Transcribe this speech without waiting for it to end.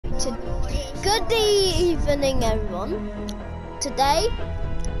Good evening, everyone. Today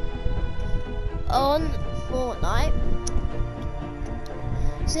on Fortnite,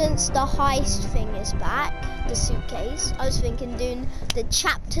 since the heist thing is back, the suitcase, I was thinking doing the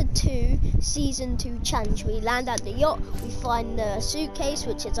Chapter 2 Season 2 challenge. We land at the yacht, we find the suitcase,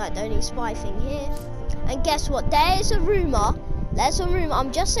 which is like the only spy thing here. And guess what? There's a rumor.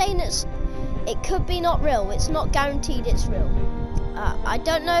 I'm just saying it could be not real. It's not guaranteed it's real. I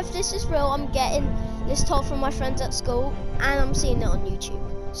don't know if this is real. I'm getting this told from my friends at school, and I'm seeing it on YouTube.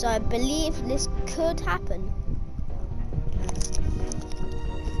 So I believe this could happen.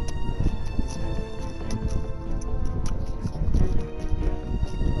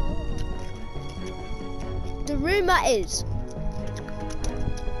 The rumor is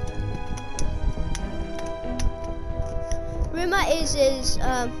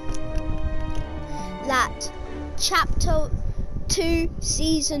that Chapter 2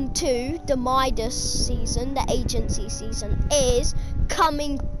 Season 2, the Midas season, the agency season, is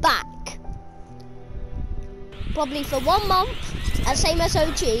coming back. Probably for 1 month, same as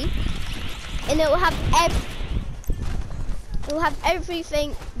OG, and it will have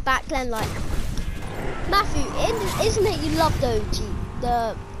everything back then. Like Matthew, isn't it? You love the OG,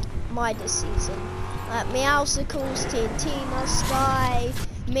 the Midas season. Meowsicles, TNT, Sky,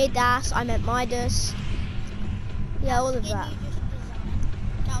 Midas. I meant Midas. Yeah, all of that.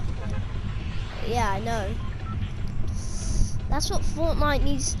 Yeah, I know. That's what Fortnite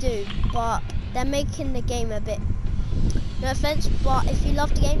needs to do, but they're making the game a bit, no offense, but if you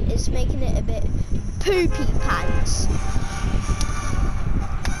love the game, it's making it a bit poopy pants.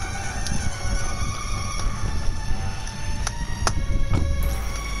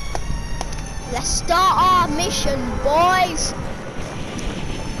 Let's start our mission, boys.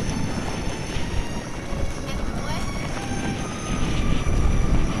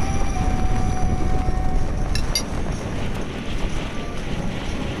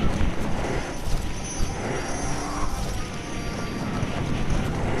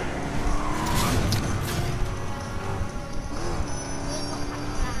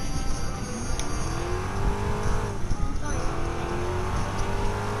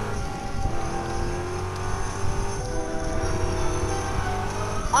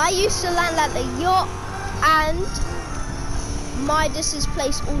 I used to land at the yacht and Midas's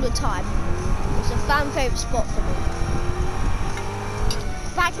place all the time. It was a fan favourite spot for me.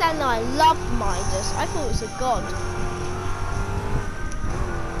 Back then I loved Midas. I thought it was a god.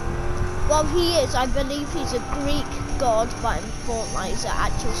 Well, he is. I believe he's a Greek god, but in Fortnite he's an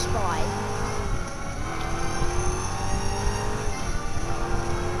actual spy.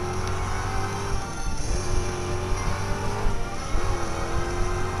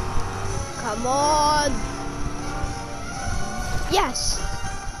 Come on! Yes!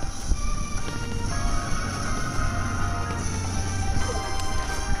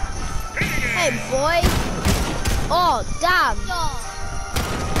 Hey, boy! Oh, damn!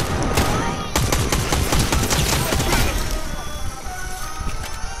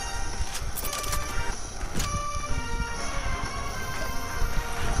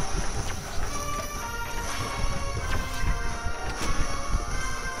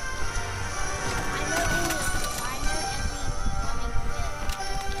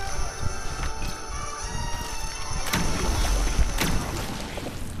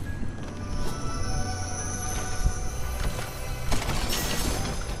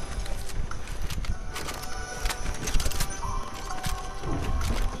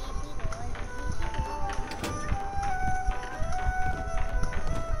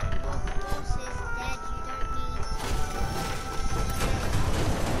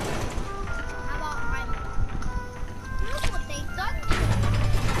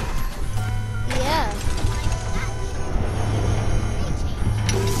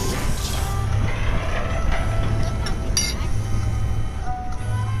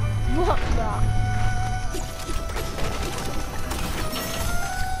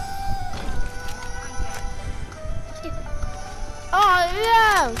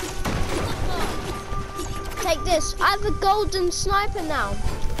 Take this. I have a golden sniper now.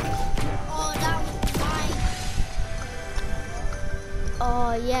 Oh, that was mine.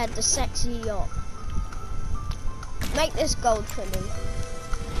 Oh yeah, the sexy yacht. Make this gold for me.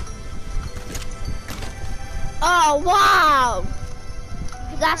 Oh wow!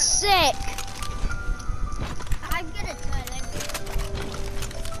 That's sick. I'm gonna turn it.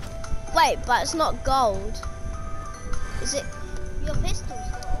 Wait, but it's not gold. Is it? Your pistol's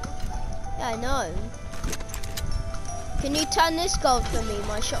gold. Yeah, I know. Can you turn this gold for me,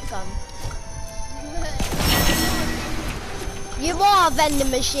 my shotgun? You are a vending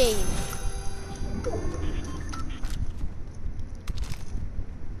machine.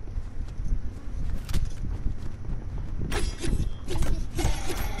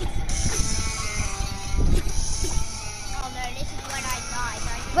 Oh no, this is when I died.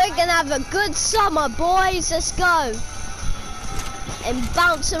 We're gonna have a good summer, boys. Let's go. And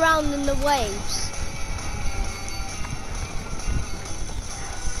bounce around in the waves.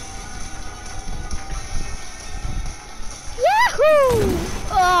 Yahoo!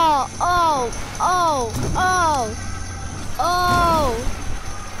 Oh, oh, oh, oh, oh,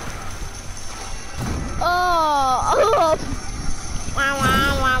 oh, oh. Wow,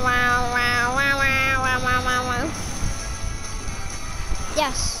 wow, wow, wow, wow, wow, wow, wow, wow, wow.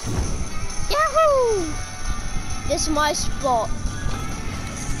 Yes. Yahoo! This is my spot.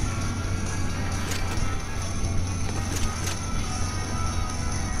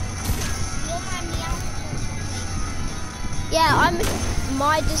 Yeah,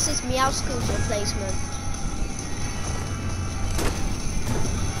 this is Meowscle's replacement.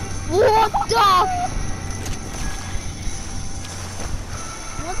 What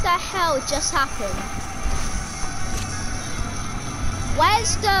the hell just happened? Where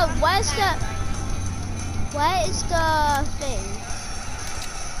is the thing?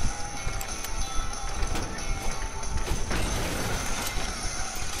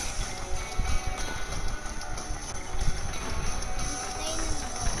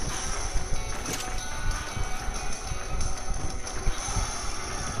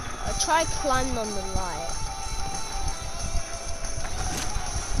 Try climbing on the light.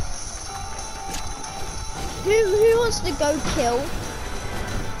 Who wants to go kill?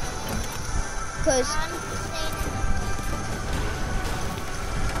 Cause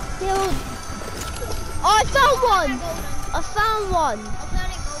kill. Oh, I found one. I found one.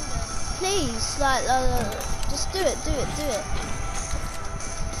 Please, like, just do it.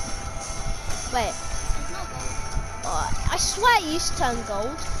 Wait. Oh, I swear it used to turn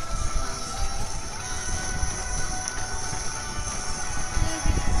gold.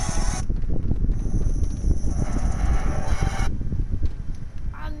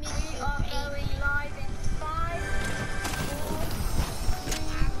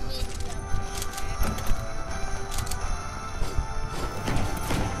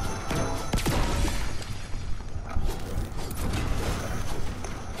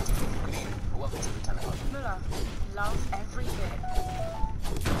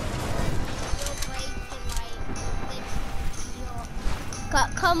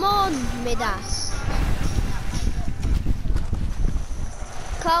 Come on, Midas.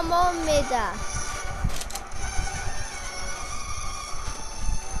 Come on, Midas.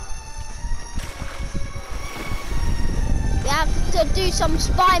 We have to do some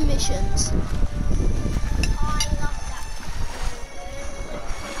spy missions.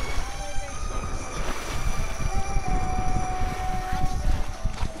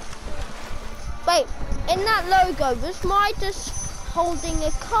 Wait, in that logo, was Midas holding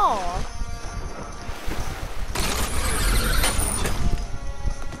a car?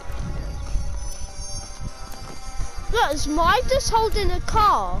 Look, is Midas holding a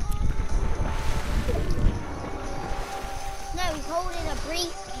car? No, he's holding a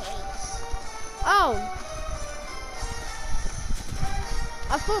briefcase. Oh.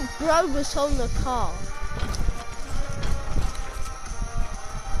 I thought Bro was holding a car.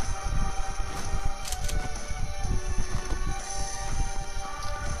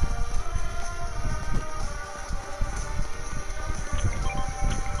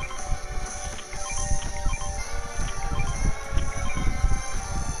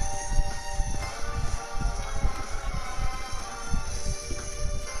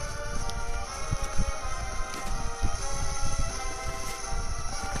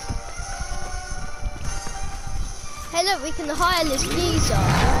 Hey look, we can hire this geezer.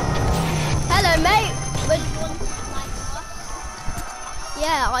 Hello mate.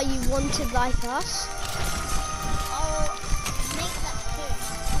 Yeah, are you wanted like us? I'll make that too.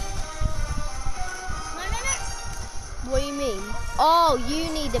 No. What do you mean? Oh, you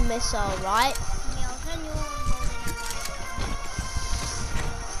need a missile, right? Yeah, I'll turn you on.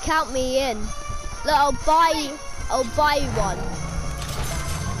 Count me in. Look, I'll buy you one.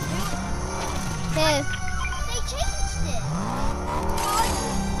 Here.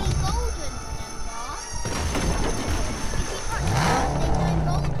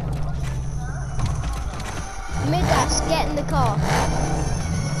 Midas, get in the car.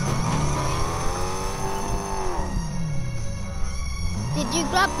 Did you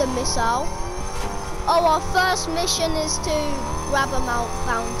grab the missile? Oh, our first mission is to grab a Mount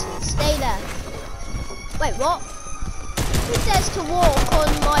Fountain. Stay there. Wait, what? Who dares to walk on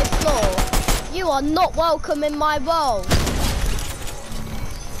my floor? You are not welcome in my world.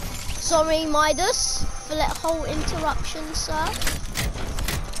 Sorry, Midas, for that whole interruption, sir.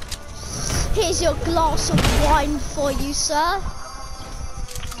 Here's your glass of wine for you, sir.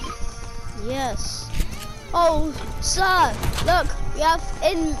 Yes. Oh, sir, look, we have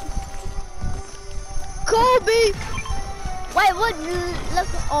in... Kobe! Wait, what? Look,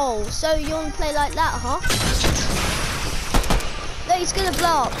 oh, so you want to play like that, huh? No, he's gonna blow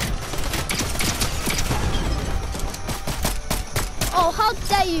up. Oh, how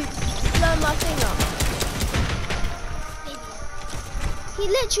dare you blow my thing up? He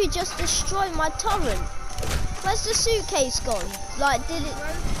literally just destroyed my torrent. Where's the suitcase gone? Like, did it...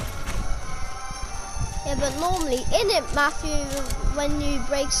 Yeah, but normally, in it, Matthew, when you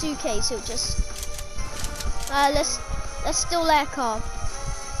break suitcase, it'll just... let's steal their car.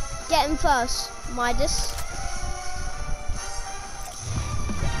 Get him first, Midas.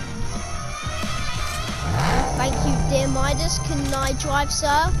 Thank you, dear Midas. Can I drive,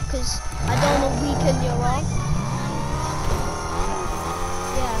 sir? Because I don't want to weaken your arm.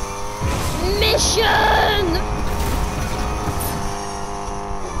 Yeah. Mission!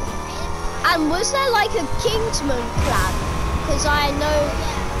 And was there like a Kingsman clan? Because I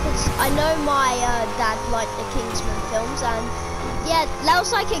know my dad liked the Kingsman films, and yeah, there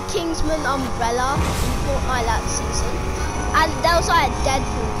was like a Kingsman umbrella in Fortnite that season, and there was like a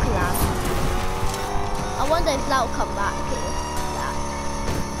Deadpool clan. I wonder if that'll come back here. That.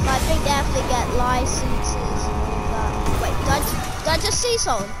 But I think they have to get licenses and all that. Wait, did I just see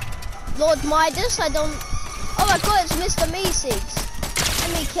someone? Lord Midas, I don't... Oh my god, it's Mr. Meeseeks.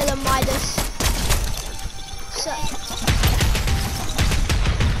 Let me kill him, Midas. So...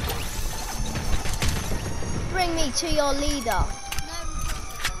 Bring me to your leader.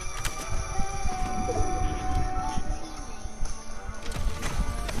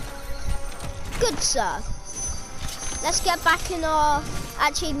 Good, sir. Let's get back in our...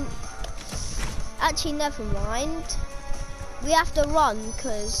 Actually, never mind. We have to run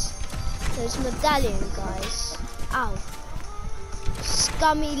because those medallion guys. Ow.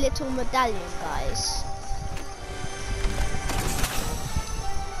 Scummy little medallion guys.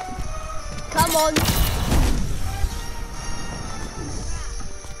 Come on.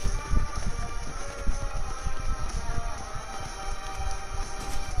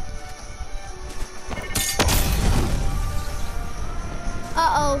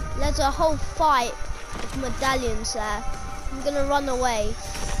 Uh-oh, there's a whole fight of medallions there. I'm gonna run away.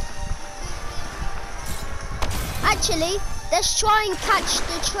 Actually, let's try and catch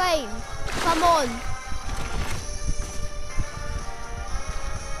the train. Come on.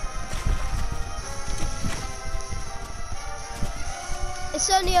 It's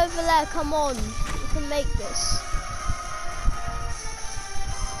only over there, come on. We can make this.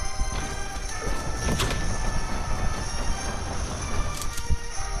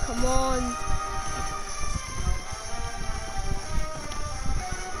 Come on.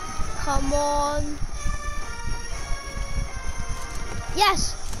 Come on.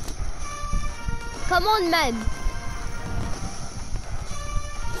 Yes. Come on, men.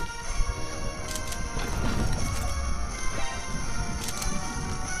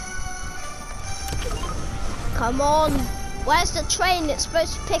 Come on. Where's the train that's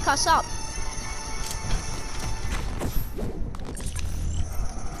supposed to pick us up?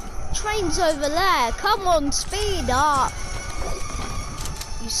 Train's over there. Come on, speed up.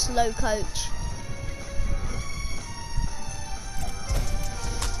 You slow coach.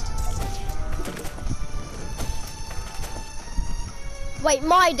 Wait,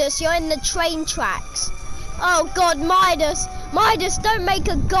 Midas, you're in the train tracks. Oh God, Midas. Midas, don't make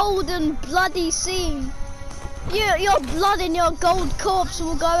a golden bloody scene. Your blood and your gold corpse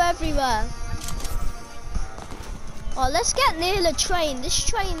will go everywhere. Oh, let's get near the train. This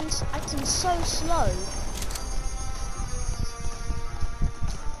train's acting so slow.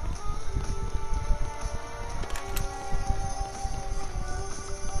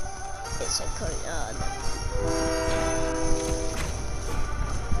 It's a cone.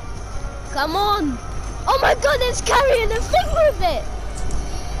 Come on! Oh my god, it's carrying a thing with it!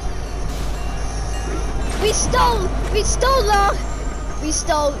 We stole,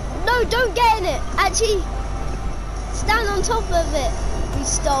 no, don't get in it! Actually, stand on top of it! We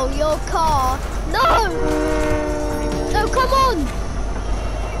stole your car! No! No, come on!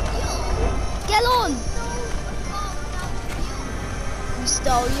 Get on! We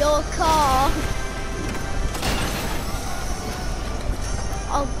stole your car!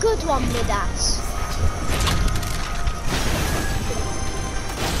 Oh, good one, Midas.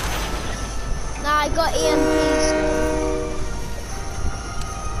 Nah, I got EMPs.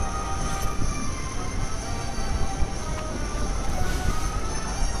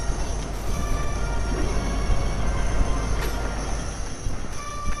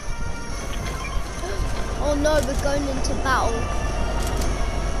 battle.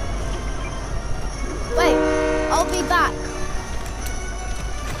 Wait, I'll be back.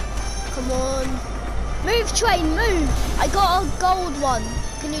 Come on. Move, train, move. I got a gold one.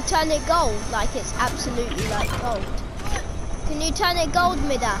 Can you turn it gold? Like it's absolutely like gold. Can you turn it gold,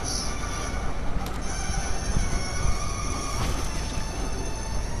 Midas?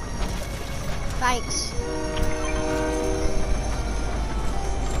 Thanks.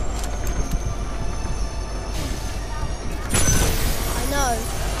 I know.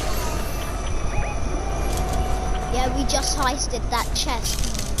 Yeah, we just heisted that chest.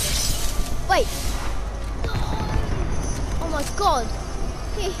 Wait. Oh my god.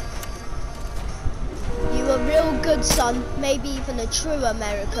 You were real good, son. Maybe even a true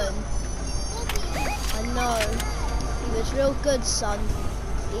American. I know. He was real good, son.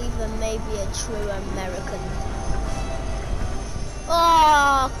 Even maybe a true American.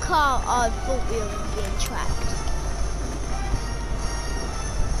 Oh, car! I thought we were being tracked.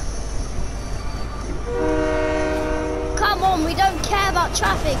 Come on, we don't care about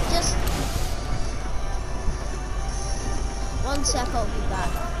traffic. Just 1 sec, I'll be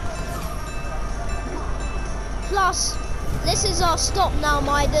back. Plus, this is our stop now,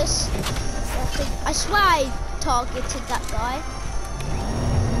 Midas. I swear I targeted that guy.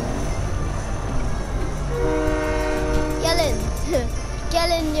 Get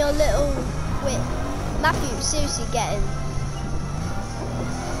in your little whip. Matthew, seriously, get in.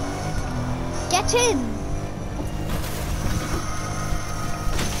 Get in!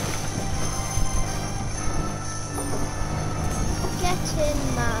 Get in,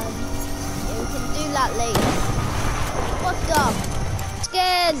 man. Yeah, we can do that later. What the?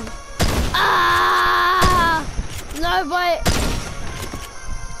 Skin! Ah! No, wait.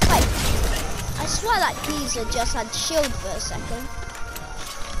 Wait. I swear that geezer just had shield for a second.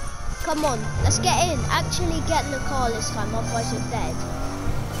 Come on, let's get in. Actually get in the car this time, otherwise you're dead.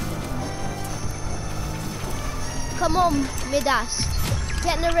 Come on, Midas.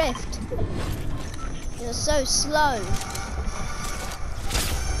 Get in the rift. You're so slow.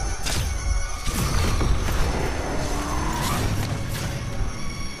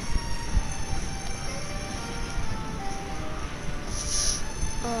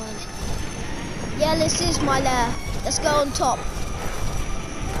 Yeah, this is my lair. Let's go on top.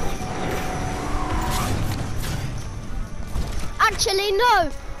 Actually,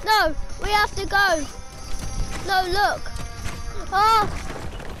 no, we have to go. No, look. Oh.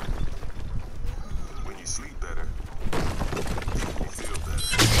 When you sleep better, you feel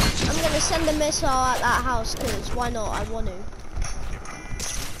better. I'm gonna send a missile at that house, cause why not? I want to.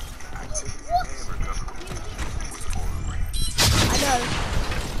 I know.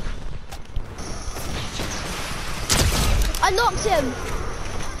 I knocked him.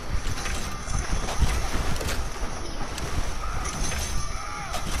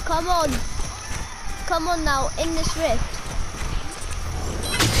 Come on now, in this rift.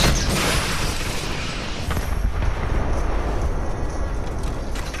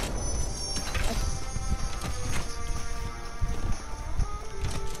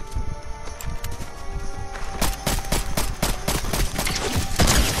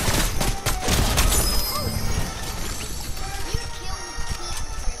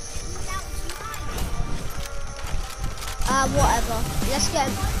 Whatever.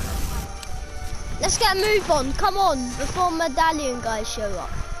 Let's get a move on. Come on, before medallion guys show up.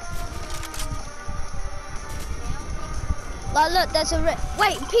 Like, look, there's a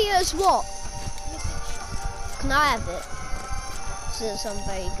wait, Peter's what? Can I have it? This doesn't sound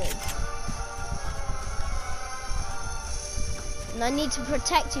very good. And I need to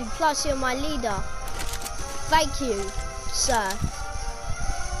protect you. Plus, you're my leader. Thank you, sir.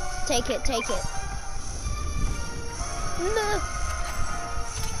 Take it. No.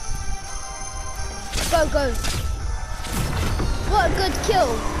 Go. What a good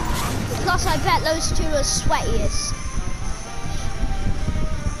kill. Plus I bet those two are sweatiest.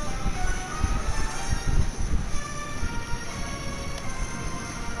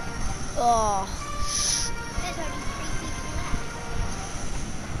 Oh. There's only 3 people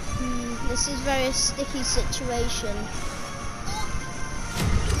left. This is very sticky situation.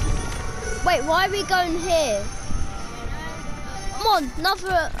 Wait, why are we going here? Come on,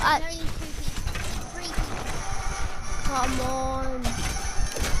 another... There's only 2 people. 3 people. Come on.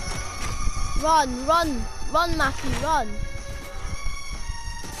 Run, Matthew, run.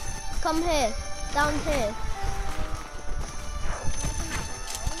 Come here, down here.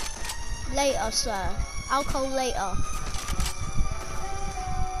 Later, sir. Alcohol later.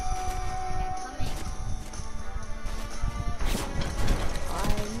 I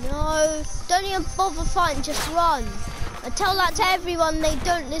know. Don't even bother fighting, just run. I tell that to everyone, they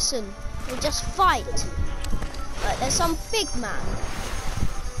don't listen. They just fight. Like there's some big man.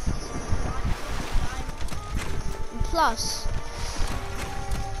 And plus,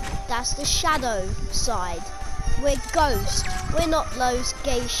 that's the shadow side. We're ghosts. We're not those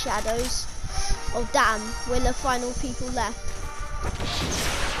gay shadows. Oh damn, we're the final people left.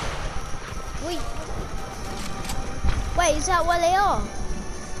 Wait, is that where they are?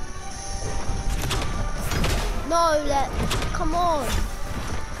 No, come on.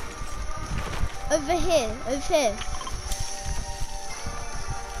 Over here, over here.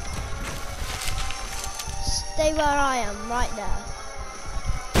 Stay where I am, right there.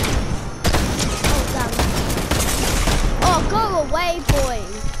 Oh, damn. Oh, go away, boy.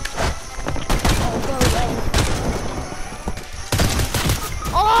 Oh, go away.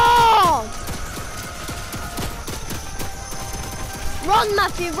 Oh! Run,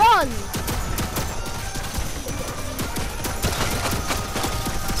 Matthew, run!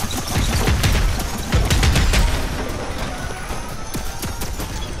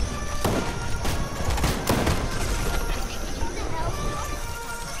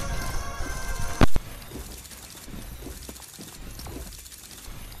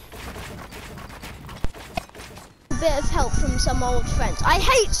 Bit of help from some old friends. I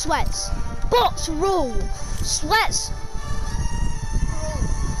hate sweats. Bots rule. Sweats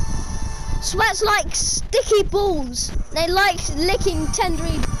like sticky balls. They like licking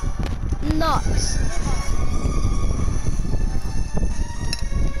tendery nuts.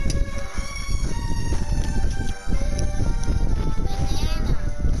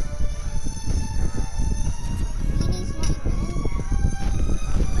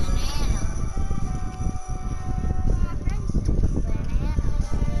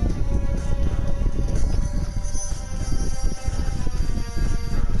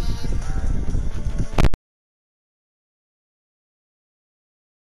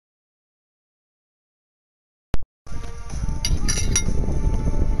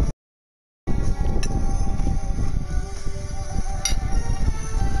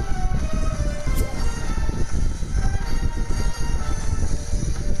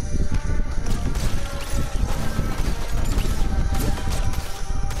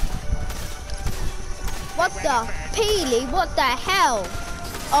 What the? Peely, what the hell?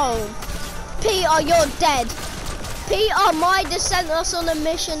 Oh, Peter, you're dead. Peter might sent us on a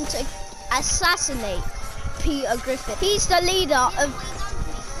mission to assassinate Peter Griffin. He's the leader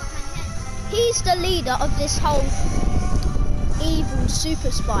of this whole evil super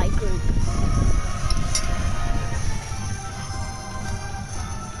spy group.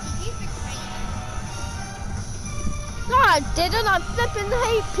 No, I didn't. I flipping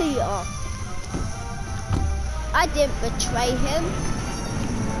hate Peter. I didn't betray him.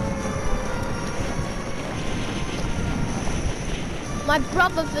 My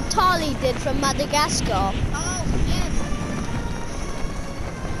brother Vitali did from Madagascar. Oh, yes.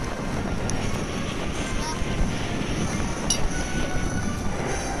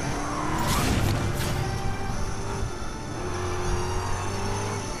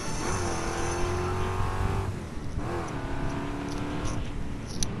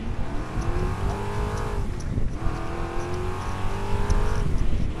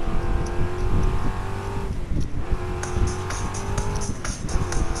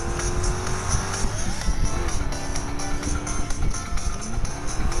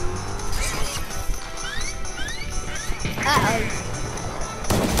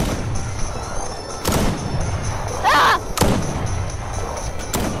 Ah!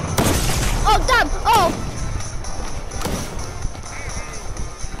 Oh damn! Oh!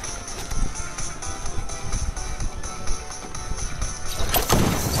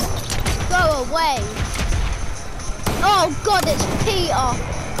 Go away! Oh God, it's Peter!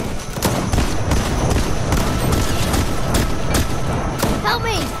 Help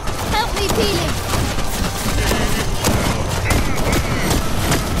me! Help me, Peely!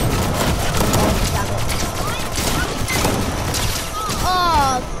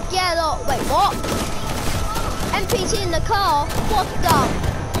 Oh, get up. Wait, what? NPC in the car? What the?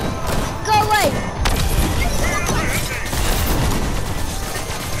 Go away.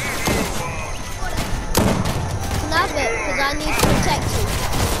 Can I have it? Because I need to protect you.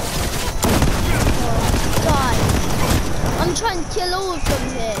 Oh, die. I'm trying to kill all of them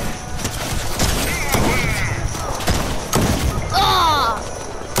here. Ah!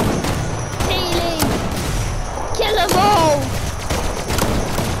 Peely! Kill them all!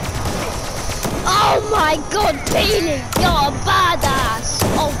 Oh my God, Peely, you're a badass!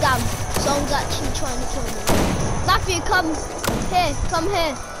 Oh damn, someone's actually trying to kill me. Matthew, come here, come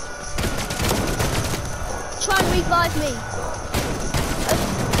here. Try and revive me.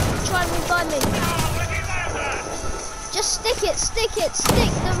 Try and revive me. Just stick it, stick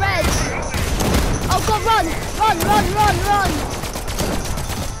the reds. Oh god, run.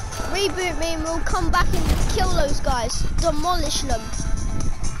 Reboot me and we'll come back and kill those guys. Demolish them.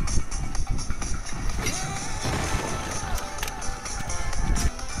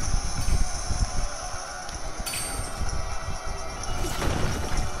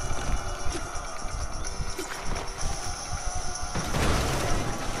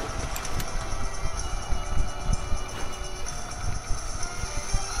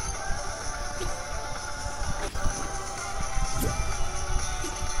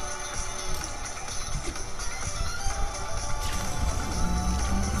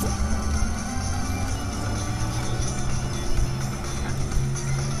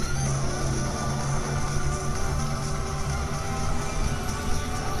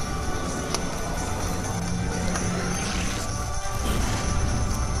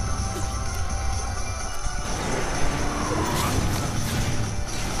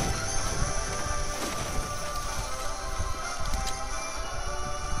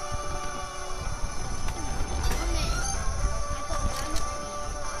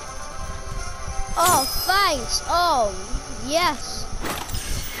 Oh, thanks. Oh, yes.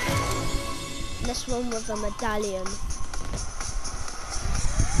 This one with a medallion.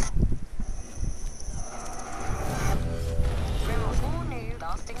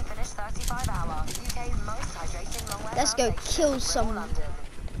 Let's go kill some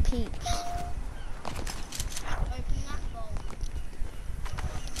peeps.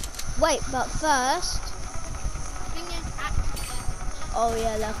 Wait, but first. Oh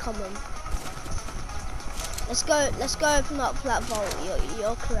yeah, they're coming. Let's go open up that vault.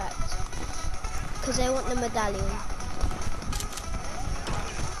 You're correct. Because they want the medallion.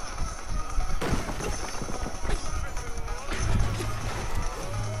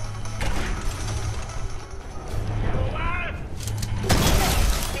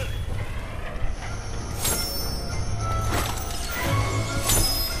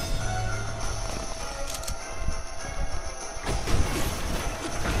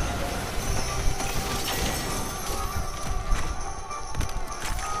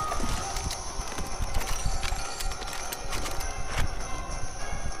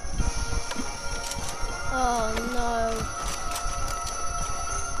 Oh no.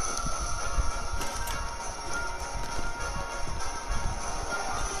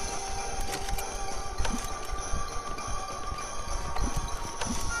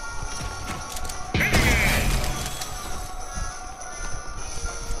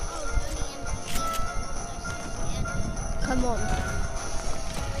 Come on.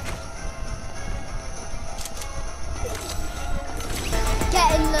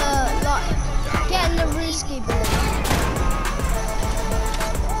 Get in the like. Get in the risky balloon.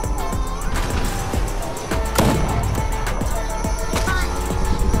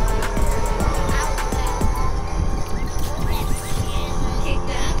 Kick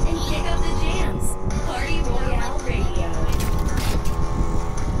back and kick up the jams. Party Royale Radio.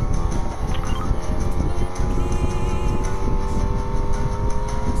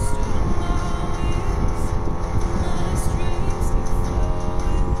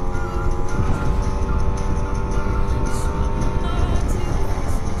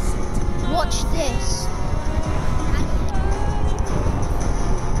 Watch this.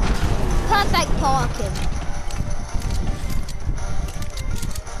 Perfect parking.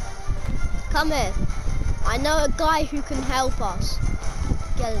 Come here. I know a guy who can help us.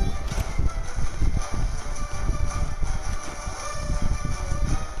 Get him.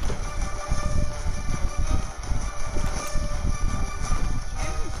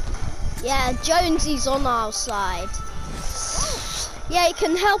 Yeah, Jonesy's on our side. Yeah, he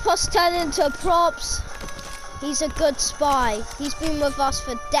can help us turn into props. He's a good spy. He's been with us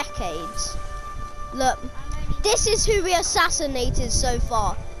for decades. Look, this is who we assassinated so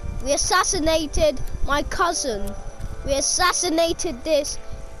far. We assassinated my cousin. We assassinated this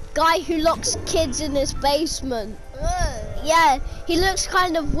guy who locks kids in his basement. Yeah, he looks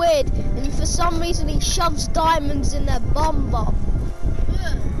kind of weird, and for some reason he shoves diamonds in their bum.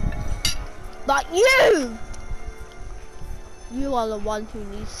 But you are the one who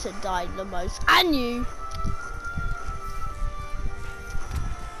needs to die the most, and you.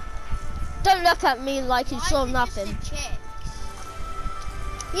 Don't look at me like you saw nothing.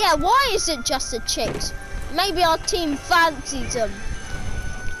 Yeah, why is it just the chicks? Maybe our team fancies them.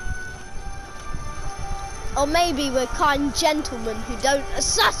 Or maybe we're kind gentlemen who don't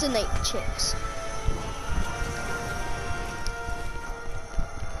assassinate chicks.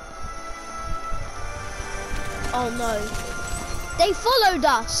 Oh no. They followed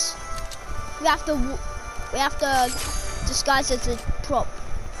us. We have to disguise as a prop.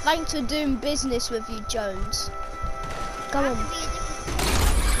 Thanks for doing business with you, Jones. Come on.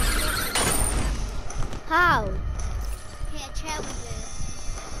 How? Here, chair with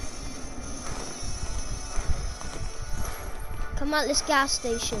Come at this gas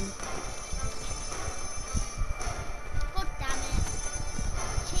station. you. God damn it.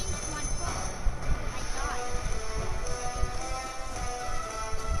 Changed my prop. I died.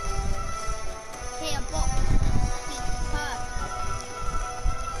 Here, a box. Pizza first.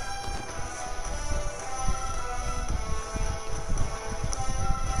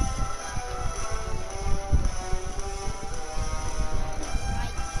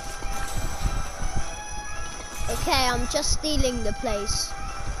 Okay, I'm just stealing the place.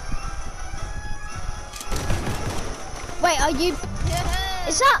 Wait, are you?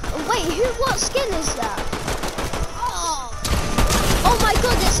 Is that? Wait, what skin is that? Oh! Oh my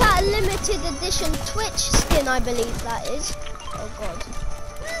god, it's that limited edition Twitch skin, I believe that is. Oh god.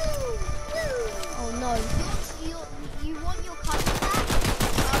 Oh no. You want your cousin back?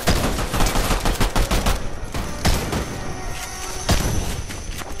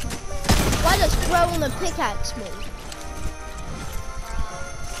 Why does throwing a pickaxe me?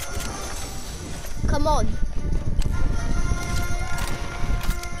 Come on.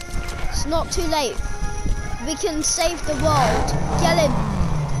 It's not too late. We can save the world. Kill him.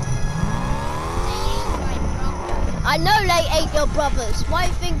 I know they ate your brothers. Why do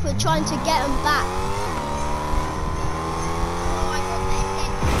you think we're trying to get them back?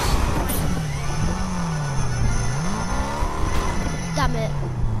 Damn it.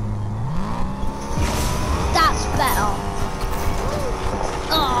 That's better.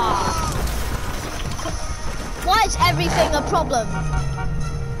 Ah. Why is everything a problem?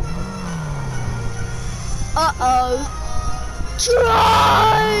 Uh-oh.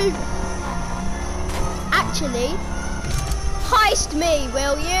 Drive! Actually, heist me,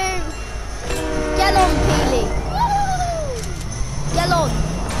 will you? Get on, Peely. Get on.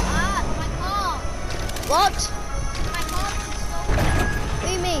 My car. What? My car is stolen. What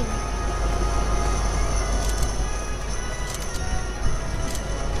do you mean?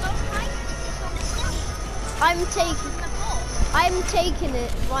 Don't hide this on the street. I'm taking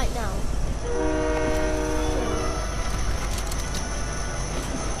it right now.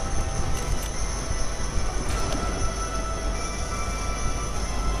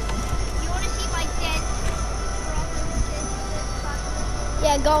 You want to see my dead brothers?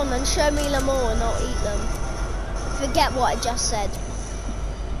 Yeah, go on and show me them all and I'll eat them. Forget what I just said.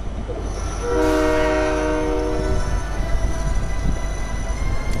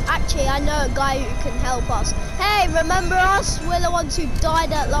 Actually, I know a guy who can help us. Hey, remember us? We're the ones who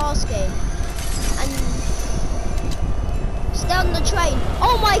died at last game. And stay on the train.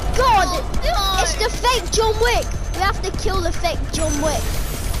 Oh my god! It's the fake John Wick! We have to kill the fake John Wick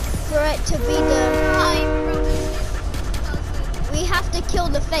for it to be the... We have to kill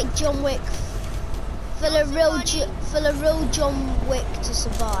the fake John Wick for the real John Wick to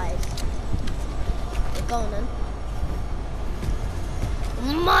survive. Yeah, go on then.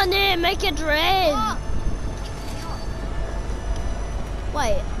 Money, make it rain.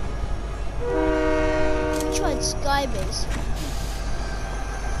 Wait. We tried Sky Base.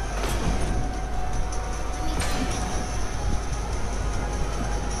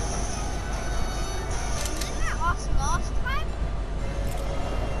 Isn't that us last time?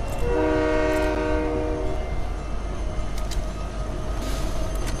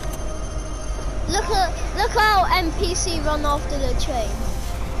 Look how NPC run after the train.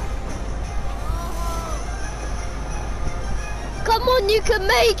 Come on, you can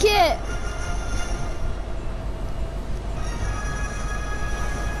make it!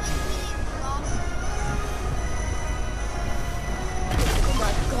 Oh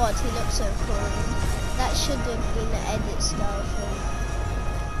my god, he looks so cool. That should have been the edit style thing.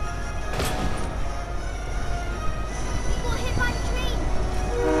 We got hit by the train.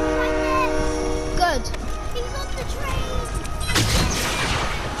 Right there. Good. He's on the train.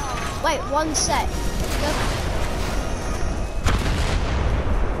 Wait, 1 sec. Look.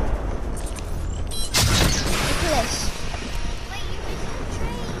 Look at this. Wait, you missed the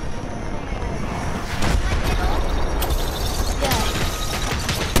train. Yeah.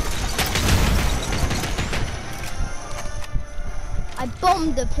 I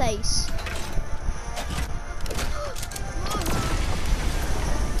bombed the place.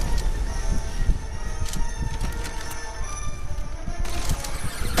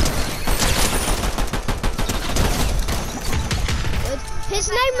 His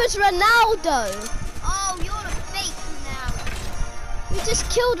name was Ronaldo. Oh, you're the We just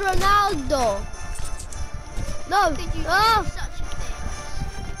killed Ronaldo. No. Could you do Ah. such a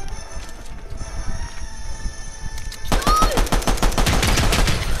thing?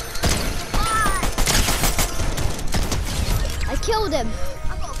 I killed him.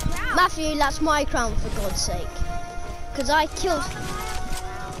 I got a crown. Matthew, that's my crown for God's sake. Because I killed...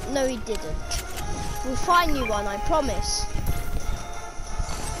 No, he didn't. We'll find you one, I promise.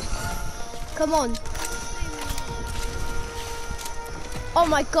 Come on. Oh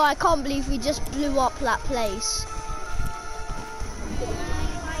my god, I can't believe we just blew up that place.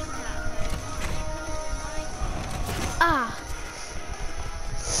 Ah.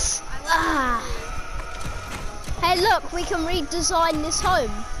 Ah. Hey look, we can redesign this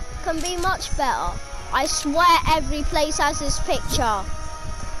home. Can be much better. I swear every place has this picture.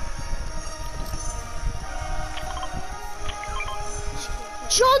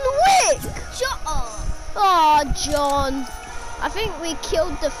 John Wick! Shut up. Oh, John. I think we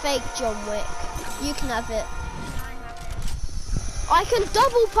killed the fake John Wick. You can have it. I can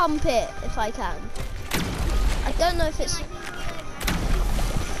double pump it if I can. I don't know if it's...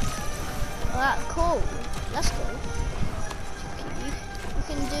 cool. That's cool. You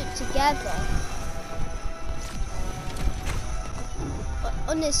can do it together. But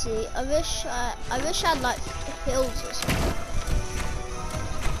honestly, I wish I had like hills or something.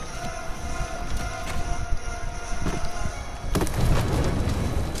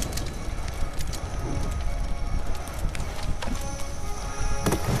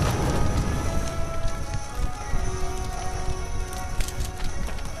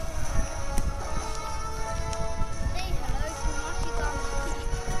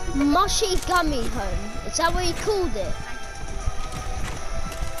 Mushy Gummy Home. Is that what you called it?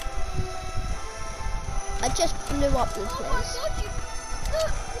 I just blew up the Oh my place. god,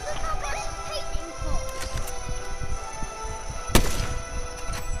 look how much painting costs.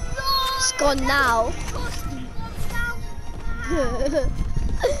 It's gone now. It cost £1,000.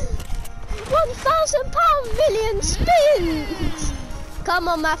 £1,000 million spins! Come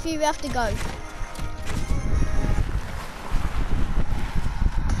on, Matthew, we have to go.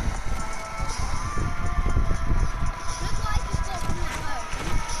 Look what I just got from that home.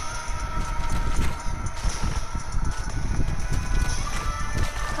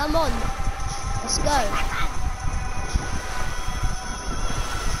 Come on, let's go.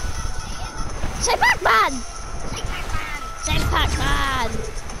 Say Pac-Man! Say Pac-Man!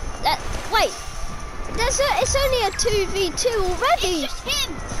 Wait, it's only a 2v2 already. It's just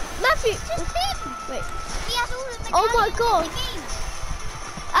him. Matthew, It's just him. wait. He has all the Oh my mechanics God. in the game.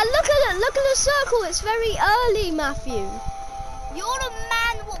 And look at it, look at the circle. It's very early, Matthew. You're the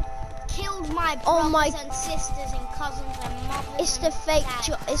man what killed my brothers Oh my- and sisters and cousins and mothers. It's and the fake. dads.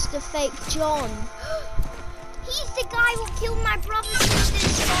 It's the fake John. He's the guy what killed my brothers,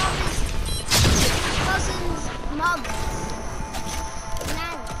 sisters, fathers, cousins, mums,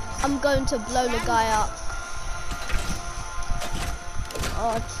 nannies. I'm going to blow the guy up.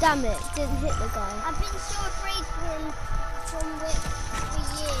 Oh damn it! Didn't hit the guy. I've been so afraid from Wick for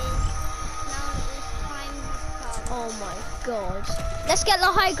years. Now that this time has come. Oh my god! Let's get the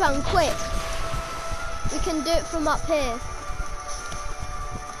high ground quick. We can do it from up here.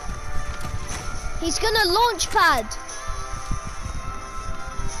 He's gonna launch pad.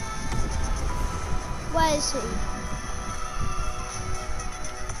 Where is he?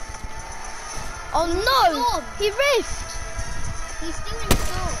 Oh no! He riffed. He's still in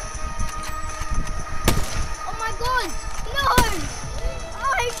store. Oh my god! No!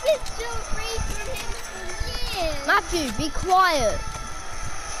 I've been so afraid from him for years. Matthew, be quiet.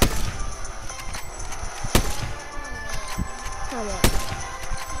 Come on.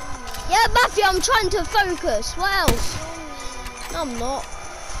 Yeah, Matthew, I'm trying to focus. What else? No, I'm not.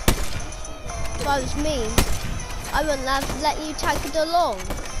 If I was me, I wouldn't have let you tag it along.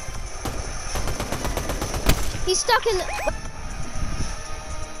 He's stuck in. Where'd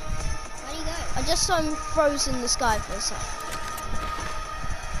he go? I just saw him froze in the sky for a sec.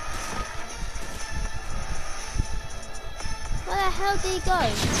 Where the hell did he go?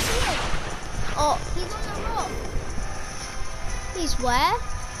 Oh, He's on the rock. he's where?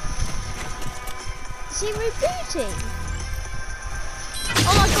 Is he rebooting?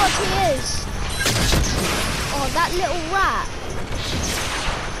 Oh my god, he is. Oh, that little rat.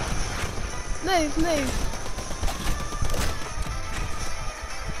 Move, move.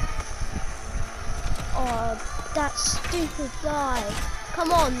 Oh, that stupid guy.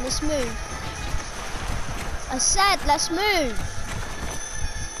 Come on, let's move. I said, let's move. I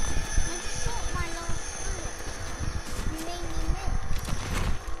just shot my last bullet. You made me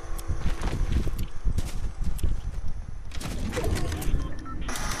miss.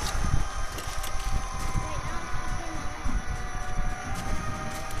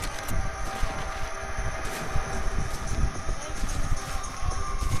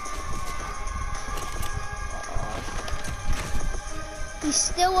 He's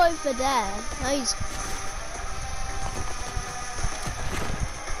still over there. No, he's...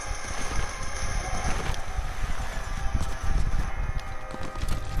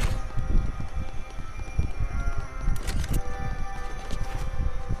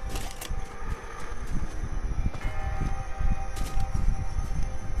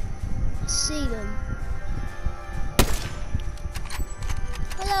 see them.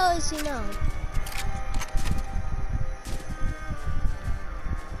 Hello, is he now?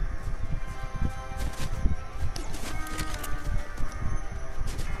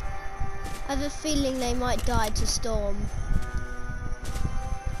 I have a feeling they might die to storm.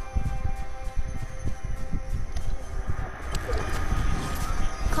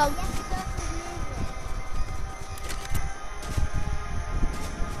 Come.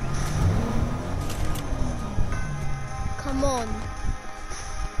 Come on.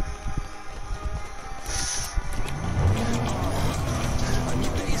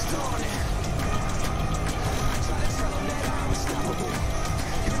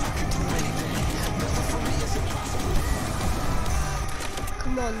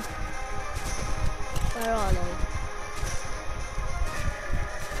 Come on. Where are they?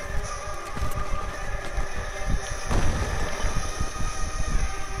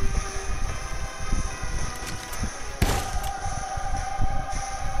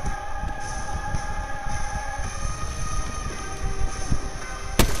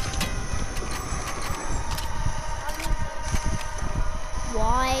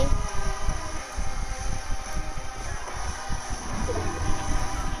 Why?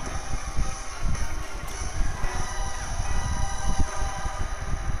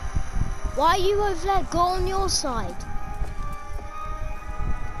 Why are you over there? Go on your side.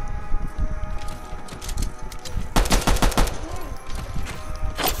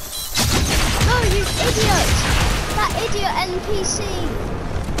 No, you idiot! That idiot NPC!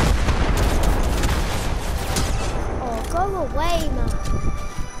 Oh, go away, man.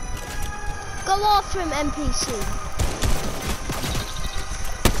 Go after him, NPC.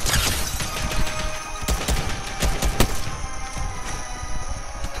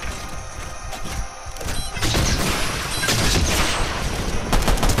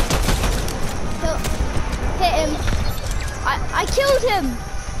 Hit him. I killed him.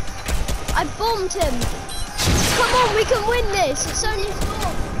 I bombed him. Come on, we can win this. It's only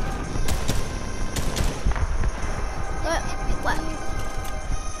 4.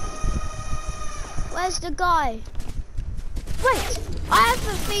 Where's the guy? Wait, I have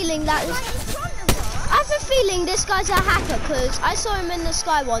a feeling that this guy's a hacker because I saw him in the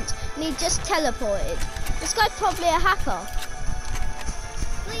sky once and he just teleported. This guy's probably a hacker.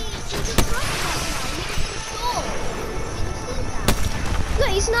 Look,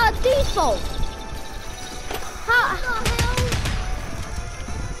 he's not a default. How?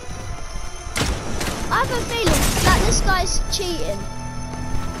 I have a feeling that this guy's cheating.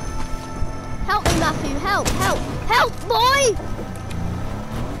 Help me, Matthew, help, help, help, boy!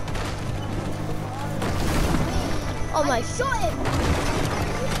 Oh my, shot him!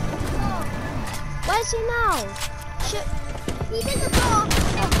 Where's he now? He's in the car!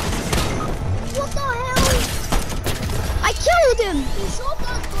 What the hell? I killed him!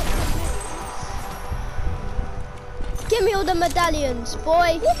 Give me all the medallions,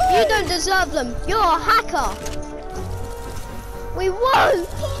 boy. You don't deserve them. You're a hacker. We won!